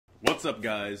What's up,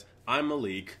 guys? I'm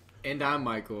Malik. And I'm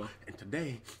Michael. And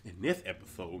today, in this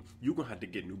episode, you're gonna have to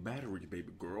get new batteries,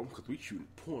 baby girl, because we shooting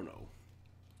porno.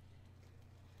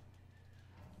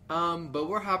 But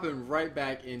we're hopping right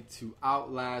back into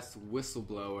Outlast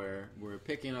Whistleblower. We're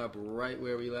picking up right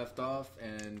where we left off,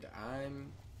 and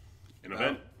I'm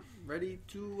ready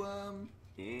to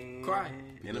cry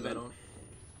because I don't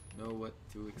know what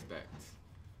to expect.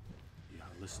 Yeah,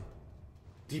 listen.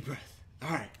 Deep breath. All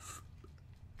right.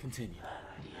 Continue.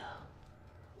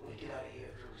 We get out of here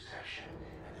through reception,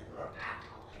 and then we're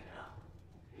tactical clean it up.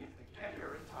 If we get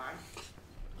here in time,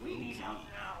 we need help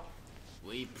now.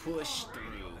 We push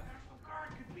through. A guard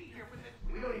could be here with it.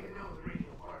 We don't even know the radio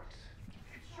works.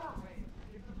 It's shortwave.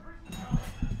 If the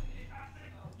person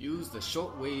Use the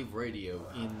shortwave radio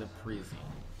in the prison.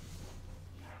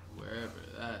 Wherever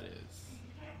that is.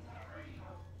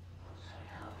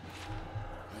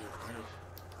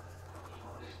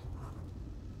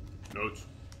 Notes.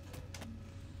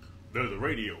 There's a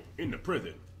radio in the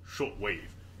prison. Shortwave.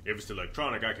 If it's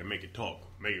electronic, I can make it talk.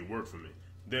 Make it work for me.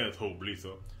 There's hope,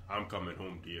 Lisa. I'm coming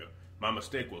home to you. My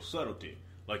mistake was subtlety.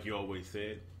 Like you always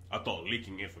said, I thought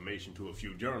leaking information to a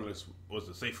few journalists was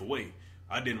the safer way.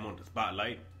 I didn't want the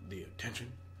spotlight, the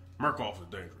attention. Murkoff is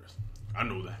dangerous. I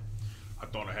know that. I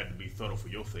thought I had to be subtle for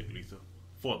your sake, Lisa.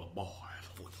 For the boys.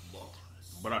 For the boys.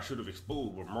 But I should have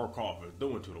exposed what Murkoff is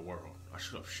doing to the world. I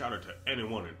should have shouted to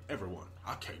anyone and everyone.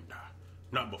 I can't die.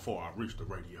 Not before I reach the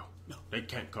radio. No. They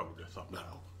can't cover this up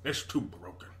now. It's too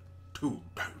broken. Too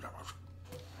dangerous.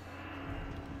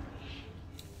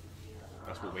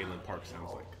 That's what Wayland Park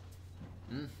sounds like.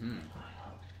 Mm-hmm.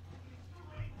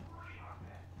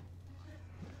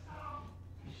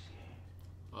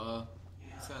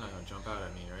 He's not gonna jump out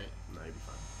at me, right? No, you'll be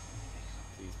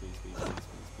fine.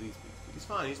 Please. He's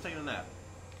fine. He's taking a nap.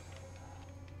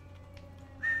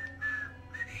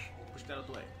 Push that out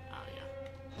the way. Oh, yeah.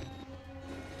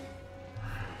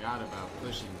 Forgot about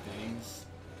pushing things.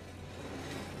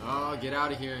 Oh, get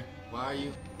out of here. Why are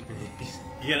you?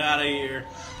 Get out of here.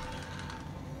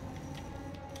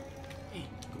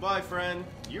 Goodbye, friend.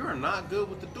 You are not good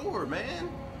with the door,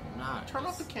 man. I'm not. Turn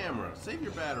off the camera. Save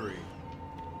your battery.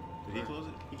 Did he close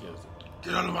it? He closed it.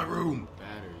 Get out of my room.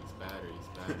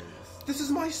 Batteries. This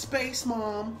is my space,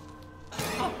 Mom.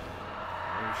 Oh,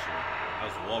 shit. That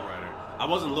was the wall rider. I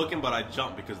wasn't looking, but I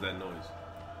jumped because of that noise.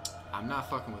 I'm not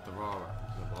fucking with the wall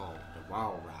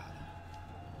rider.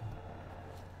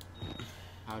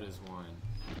 How does one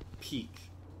peek?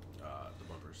 The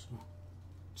bumpers.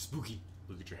 Spooky.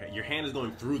 Look at your hand. Your hand is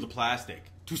going through the plastic.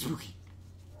 Too spooky.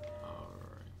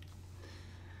 Alright.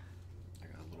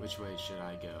 Which way should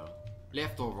I go?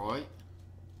 Left or right?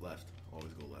 Left.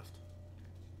 Always go left.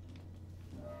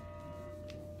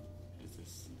 Is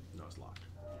this? No, it's locked.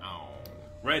 Oh.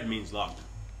 Red means locked.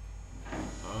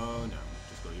 Oh no.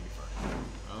 Just go, you'll be fine.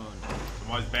 Oh no.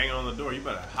 Somebody's banging on the door. You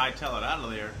better hightail it out of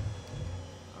there.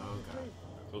 Oh god.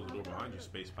 Close the door behind you,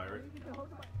 space pirate.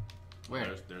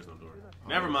 Where? There's no door. Oh,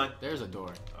 Never mind. There's a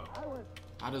door. Oh.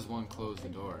 How does one close the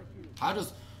door? How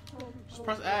does... Just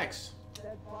press X.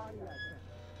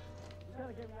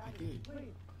 I did.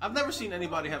 I've never seen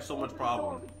anybody have so much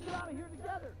problem.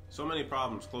 So many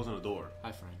problems closing the door.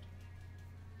 Hi, friend.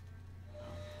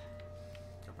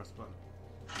 I press the button.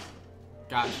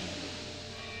 Gotcha.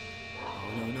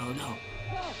 Oh, no.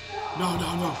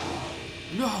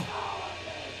 No.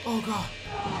 Oh, God.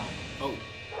 Oh. God.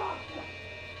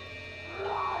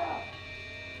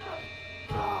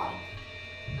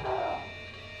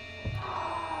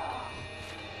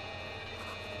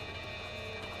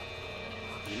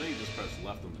 You know you just press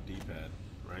left on the D-pad,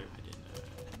 right? I didn't know that.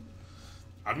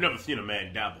 I've never seen a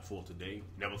man die before today.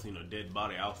 Never seen a dead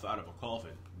body outside of a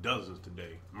coffin. Dozens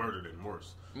today, murdered and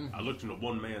worse. Mm-hmm. I looked into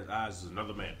one man's eyes as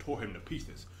another man tore him to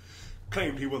pieces.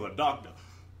 Claimed he was a doctor.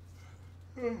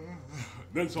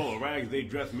 Then saw the rags they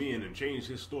dressed me in and changed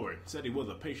his story. Said he was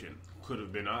a patient. Could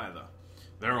have been either.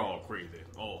 They're all crazy,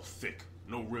 all sick.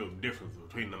 No real difference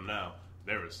between them now.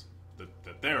 There is the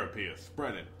therapy is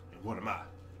spreading. And what am I?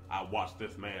 I watched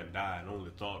this man die and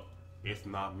only thought, it's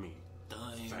not me.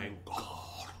 Thank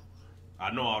God.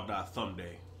 I know I'll die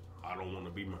someday. I don't want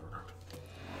to be murdered.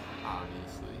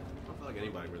 Obviously. I don't feel like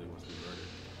anybody really wants to be murdered.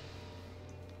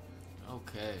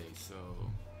 Okay, so...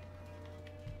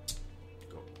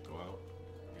 Go out.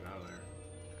 Get out of there.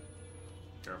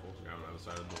 Careful. Get on the other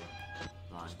side of the door.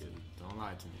 Lie, dude. Don't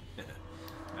lie to me.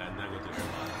 And then go to the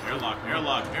airlock.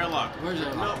 Where's the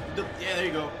airlock? No, yeah, there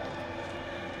you go.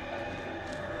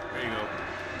 There you go. It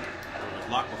was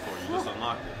locked before. You just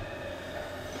unlocked it.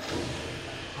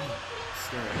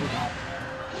 Scary.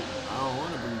 I don't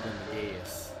want to breathe in the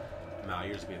gas. Nah,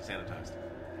 you're just being sanitized.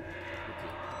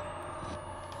 Okay.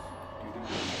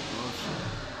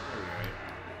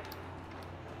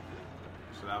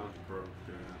 that one's broke.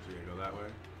 So you gotta go that way?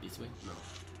 This way? No.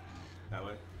 That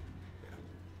way?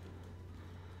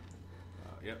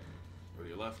 Yeah. Yep. Go to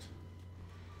your left.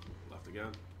 Left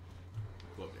again.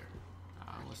 Go up there.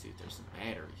 Let's see if there's some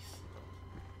batteries.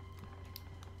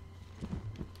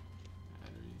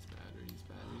 Batteries,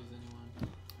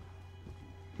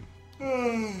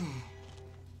 anyone?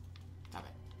 Stop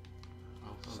it.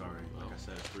 Oh, sorry. Like I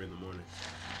said, it's 3 in the morning.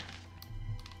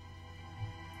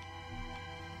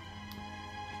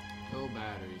 No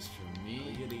batteries for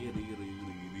me.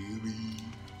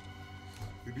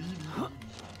 Oh,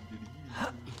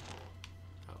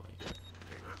 wait.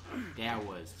 That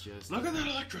was just... Look at that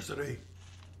electricity!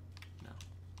 No.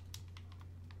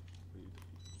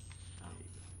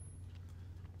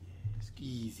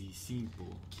 Easy,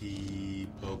 simple.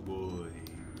 Keep a boy.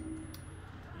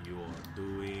 You're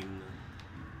doing...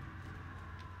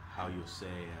 How you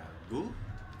say, good?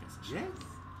 Yes.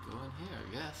 Go in here, I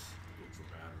guess. Look for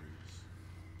batteries.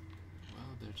 Well,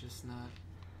 they're just not...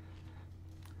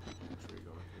 Which way you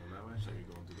going? You going that way? So you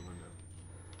going through the window?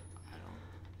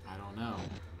 I don't know.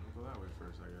 Go that way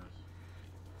first, I guess.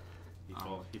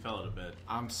 He fell out of bed.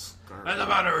 I'm scared. That's a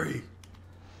battery!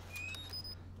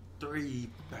 3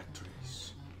 batteries.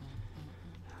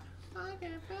 I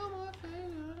can feel my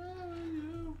face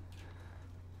you.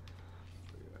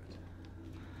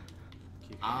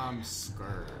 I'm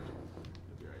scared.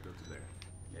 Alright, go to there.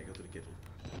 Yeah, go to the kitchen.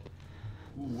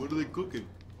 Ooh, what are they cooking?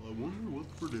 I wonder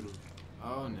what's for dinner.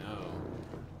 Oh no.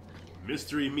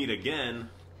 Mystery meat again.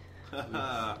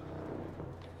 Haha.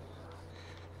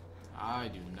 I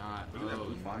do not. Look at that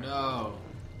blue fire. No.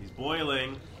 He's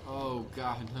boiling. Oh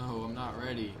god, no, I'm not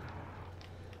ready.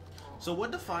 So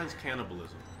what defines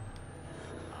cannibalism?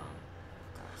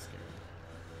 God, scary.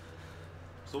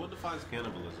 So what defines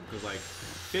cannibalism? Because like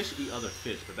fish eat other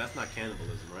fish, but that's not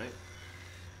cannibalism, right?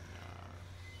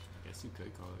 I guess you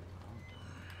could call it.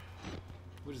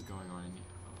 What is going on in here?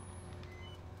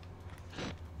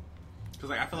 Because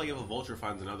like I feel like if a vulture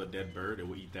finds another dead bird, it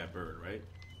will eat that bird, right?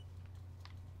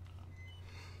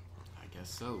 I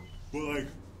guess so. But like,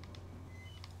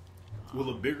 will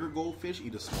a bigger goldfish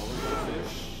eat a smaller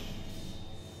goldfish?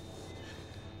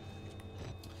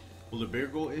 Will the bigger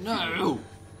goldfish? No!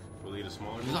 Will he eat a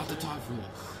smaller There's not the goldfish? time for this.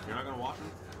 You're not gonna watch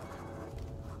him?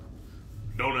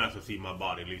 Don't ask to see my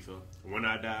body, Lisa. When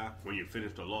I die, when you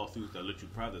finish the lawsuits that let you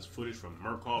pry this footage from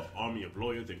Murkoff's army of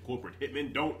lawyers and corporate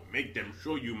hitmen, don't make them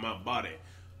show you my body.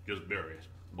 Just bury it.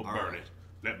 Or burn it.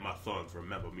 Let my sons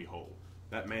remember me whole.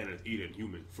 That man is eating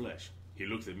human flesh. He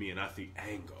looks at me and I see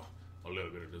anger. A little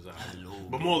bit of desire.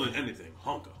 But more than anything,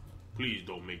 hunger. Please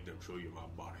don't make them show you my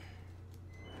body.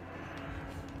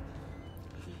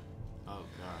 Oh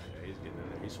god. Yeah, he's getting in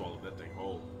there. He swallowed that thing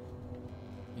whole.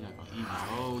 He's not gonna eat me.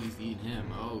 Oh, he's eating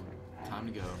him. Oh, time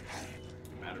to go.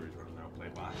 The battery's running out. Play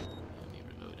by. Let me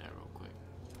reload that real quick.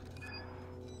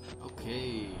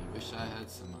 Okay, wish I had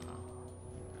some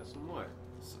That's some what?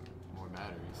 some more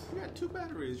batteries. You got 2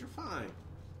 batteries. You're fine.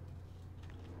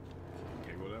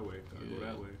 Can't go that way. Gotta go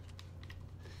that way.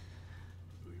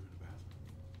 Ooh, you in the bathroom.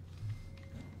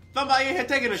 Somebody in here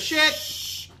taking a shit!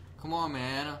 Shh! Come on,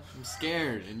 man. I'm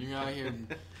scared, and you're out here.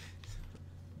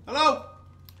 Hello?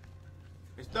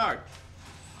 It's dark.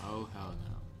 Oh hell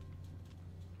no.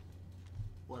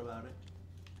 What about it?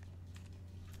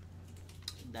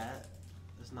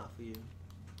 That's not for you.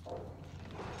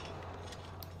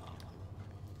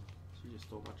 She just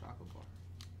stole my chocolate bar.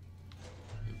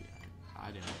 Maybe I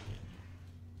didn't like it.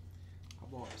 I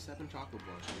bought 7 chocolate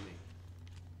bars for me. Is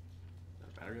that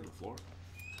a battery on the floor?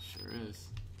 Sure is.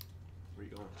 Where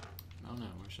you going? No,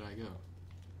 where should I go?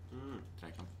 Did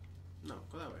I come? No,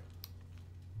 go that way.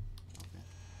 Okay.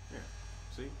 Here.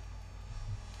 See?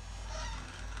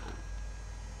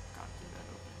 Gotta do that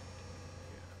open.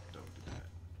 Yeah, don't do that.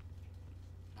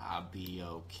 I'll be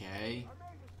okay.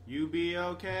 You be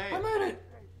okay? I'm in it!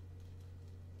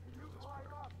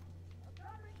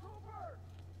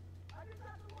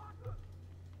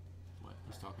 What?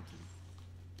 Who's talking to me?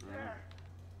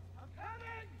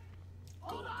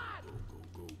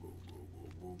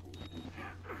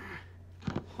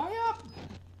 Hurry up!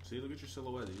 See, look at your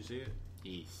silhouette. Did you see it?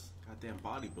 Jeez. Goddamn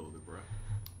bodybuilder, bro.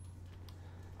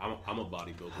 I'm a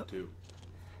bodybuilder too.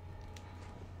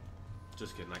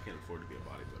 Just kidding. I can't afford to be a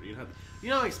bodybuilder. You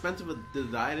know how expensive the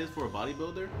diet is for a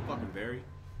bodybuilder? Fucking very.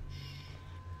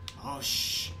 Oh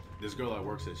shh. This girl at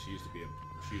work said she used to be a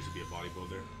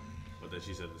bodybuilder, but then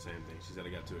she said the same thing. She said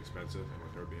it got too expensive, and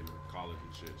with her being in college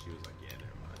and shit, she was like, "Yeah,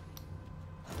 never mind."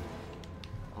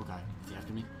 Okay. Is he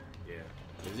after me? Yeah.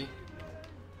 Is he?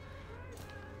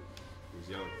 He's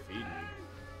yelling, "Feed me!"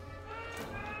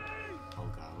 Oh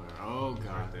god, where? Oh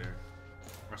god. Right there.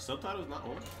 Are subtitles not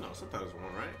on? No, subtitles are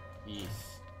on, right?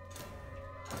 Yes.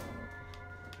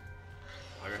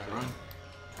 I got to run.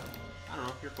 I don't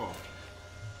know. Your call.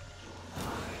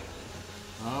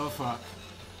 Oh fuck.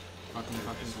 Fucking.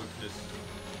 Just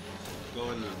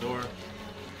go into the door.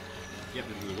 Yep,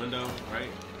 into the window, right?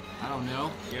 I don't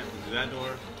know. Yep, into that door.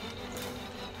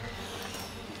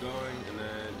 Keep going, and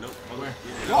then nope. Where?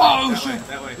 Yeah, oh that shit! Way,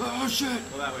 that way. Oh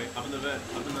shit! Go that way. Up in the vent.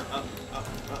 Up in the up.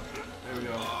 There we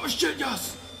go. Oh shit!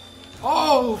 Yes.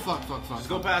 Oh fuck! Just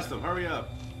go past him. Hurry up.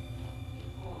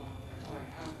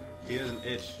 He doesn't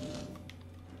itch.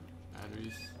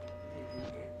 Batteries.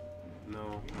 No,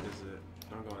 what is it?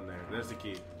 Don't go in there. There's the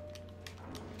key.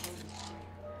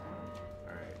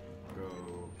 Alright,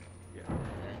 go. Yeah.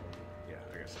 Yeah,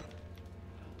 I guess so.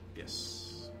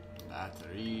 Yes.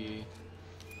 Battery.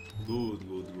 Good.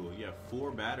 You have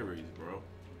 4 batteries, bro.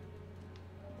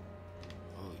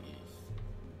 Oh yes.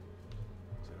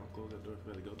 So don't close that door if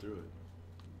you have to go through it.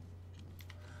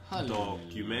 Hello.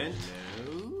 Document.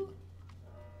 Hello.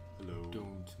 Hello.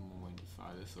 Don't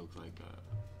modify. This looks like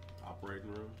a Operating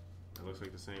room. It looks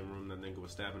like the same room that nigga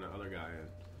was stabbing the other guy in.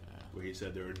 Yeah. Where he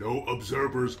said there are no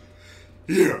observers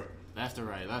here. Left or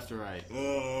right? Left or right?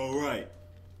 Right.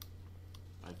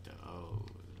 Like the I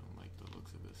don't like the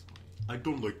looks of this one. I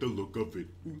don't like the look of it.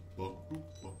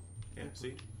 Yeah,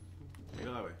 see? You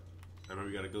go that way. I know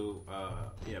we gotta go,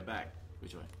 back.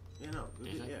 Which way? Yeah, no.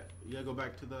 Is it? Yeah, you gotta go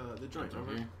back to the joint. Over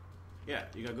Remember? here? Yeah,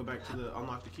 you gotta go back to the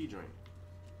unlock the key joint.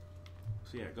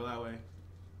 So yeah, go that way.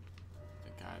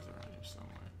 The guy's around here somewhere.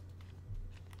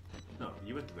 No,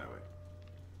 you went to that way.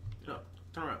 No,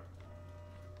 turn around.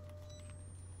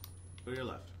 Go to your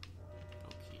left.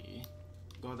 Okay.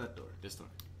 Go out that door. This door.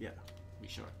 Yeah. Be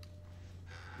sure.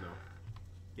 No.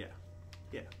 Yeah.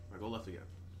 Yeah. Now go left again.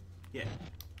 Yeah.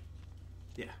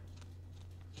 Yeah.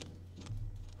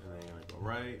 And then you're gonna go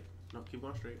right. No, keep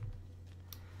going straight.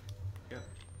 Yeah.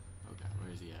 Okay,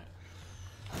 where is he at?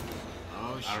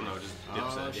 Oh shit. I don't know, just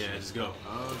dipset. Yeah, just go.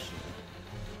 Oh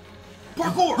shit.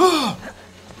 Parkour!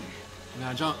 And then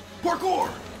I jump. Parkour!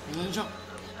 And then I jump.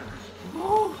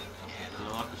 Woo!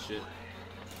 Unlock the shit.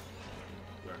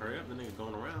 You better hurry up, the nigga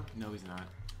going around. No, he's not.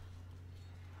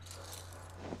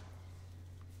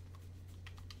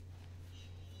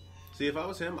 See, if I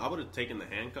was him, I would have taken the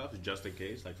handcuffs just in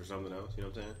case, like for something else. You know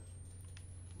what I'm saying?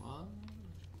 What?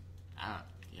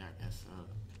 Yeah, I guess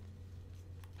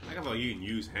so. Like I feel like you can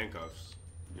use handcuffs.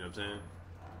 You know what I'm saying?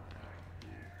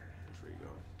 Which way you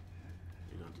going?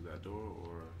 You going through that door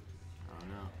or I don't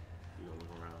know. you gonna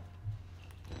look around?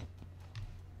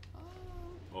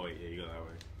 Oh yeah, you go that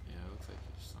way. Yeah, it looks like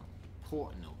there's something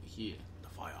important over here. The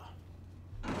fire.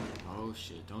 Oh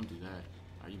shit, don't do that.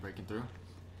 Are you breaking through?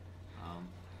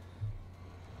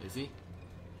 Is he? I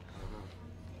don't know.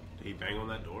 Did he bang on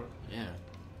that door? Yeah.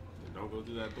 Then don't go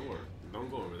through that door. Don't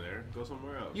go over there. Go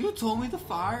somewhere else. You told me to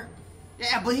fire.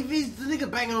 Yeah, but if he's the nigga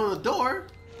banging on the door.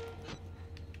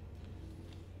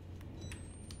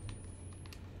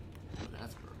 Oh,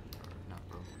 that's broken. Or not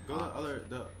broken. Go the other.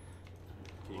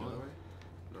 Can you go that way?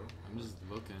 No. I'm just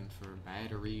looking for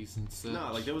batteries and such.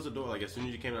 No, like there was a door. Like as soon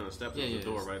as you came down the steps, there was a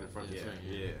door right in front. yeah, Yeah, it's right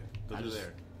yeah. here. Go I through just-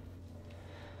 there.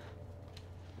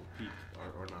 Peek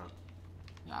or not.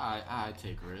 Yeah, I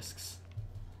take risks.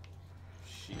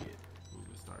 Shit. We'll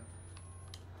just start.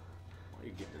 Why are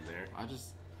you getting in there?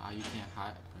 You can't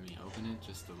hide. Open it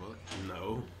just to look.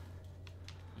 No.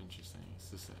 Interesting.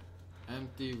 It's just an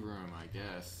empty room, I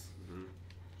guess. Mm-hmm.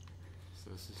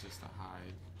 So this is just a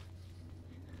hide.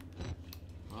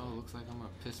 Well, it looks like I'm gonna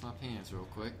piss my pants real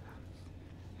quick.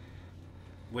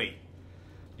 Wait.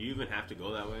 Do you even have to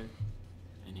go that way?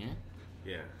 In here?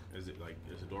 Yeah. Is it like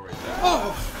there's a door right there?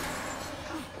 Oh!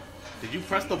 Did you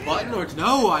press the button or?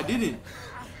 No, I didn't.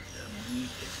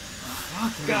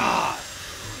 Fuck God!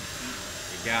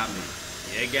 You got me.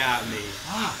 You got me.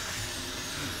 Ah.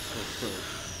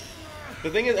 The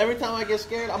thing is, every time I get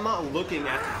scared, I'm not looking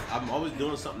at. I'm always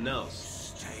doing something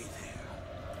else. Stay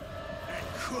there and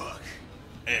cook.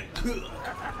 And cook.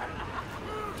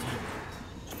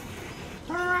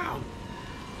 Turn around.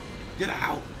 Get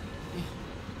out.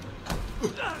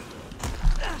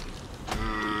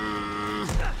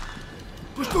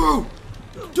 Push through!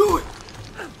 Do it!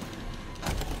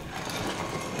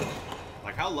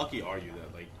 Like, how lucky are you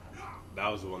that, like, that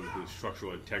was the one whose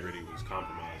structural integrity was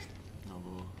compromised? No,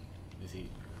 bull. Is he?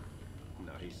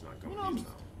 No, he's not coming. You know, He's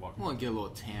not I'm walking. gonna get a little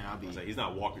tan. I'll be. He's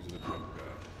not walking to the crib.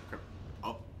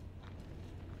 Oh.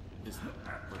 Is,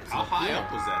 How high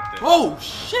up was that thing? Oh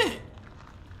shit!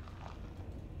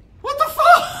 What the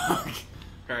fuck?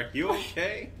 Are you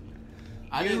okay?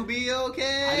 You be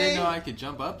okay? I didn't know I could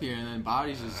jump up here and then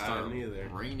bodies just start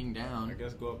raining down. I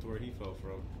guess go up to where he fell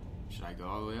from. Should I go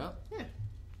all the way up? Yeah.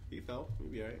 He fell. You'll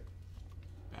be alright.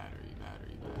 Battery.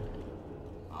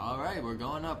 Alright, we're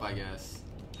going up, I guess.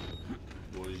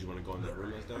 Well, did you want to go in that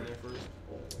room that's down there first?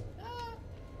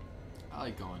 I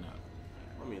like going up.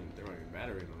 I mean, there might be a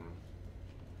battery in the room.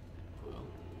 Well.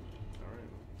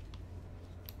 Alright.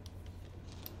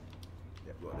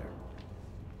 Yep, go there.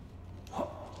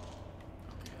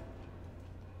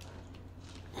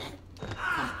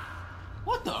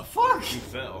 What the fuck? He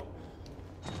fell.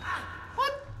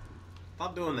 What?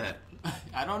 Stop doing that.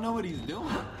 I don't know what he's doing.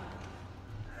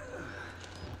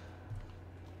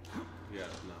 Yeah,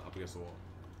 no, up against the wall.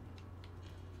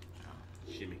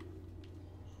 Shimmy.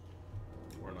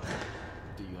 Or not.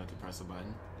 Do you have to press a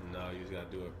button? No, you just gotta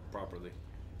do it properly.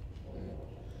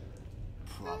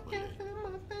 Properly.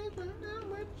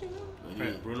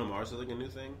 Bruno Mars is like a new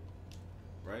thing,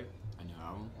 right? A new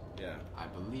album? Yeah. I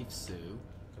believe so.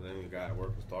 Because I think the guy at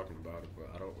work was talking about it, but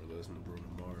I don't really listen to Bruno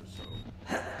Mars, so.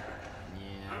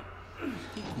 Yeah.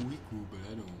 He cool, but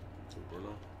I don't. So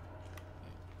Bruno?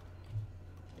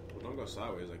 Well, don't go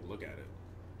sideways, like look at it.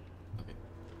 Okay.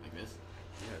 Like this?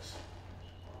 Yes.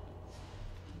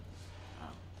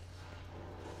 Oh.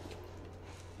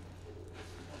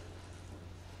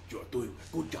 You're doing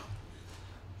a good job.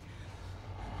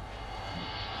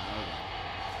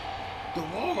 The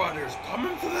Wall Rider's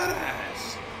coming for that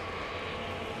ass.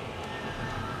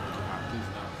 Please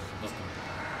no. Let's go.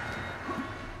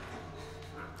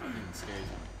 I think the scary's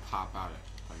gonna pop out if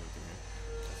I go through here.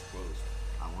 That's closed.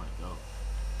 I want to go.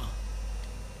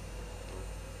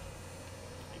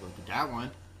 I go through that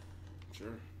one.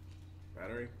 Sure.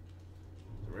 Battery.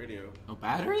 The radio. No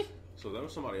battery? So there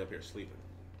was somebody up here sleeping.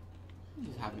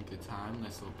 Just having a good time.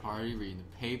 Nice little party. Reading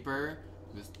the paper.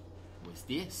 What's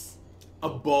this? A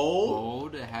bowl? Bowl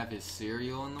to have his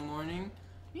cereal in the morning.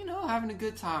 You know, having a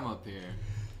good time up here.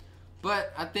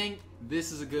 But I think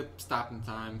this is a good stopping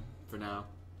time for now.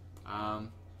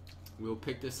 We'll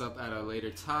pick this up at a later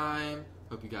time.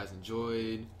 Hope you guys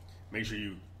enjoyed. Make sure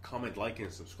you comment, like,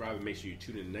 and subscribe, and make sure you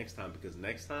tune in next time, because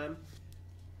next time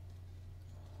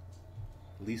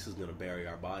Lisa's gonna bury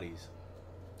our bodies.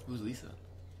 Who's Lisa?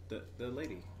 The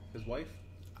lady, his wife.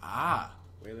 Ah.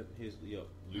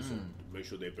 Lisa. Make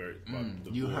sure they bury the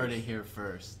You boys. heard it here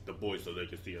first. The boys, so they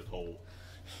can see us whole.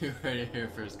 You heard it here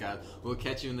first, guys. We'll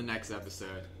catch you in the next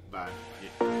episode. Bye.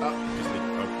 You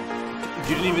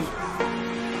didn't even.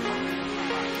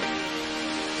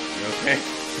 You okay?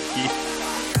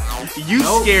 You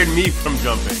scared me from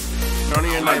jumping. Turn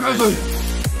on your night vision.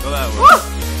 Go that way.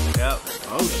 Yep.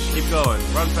 Oh, keep going.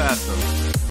 Run past them.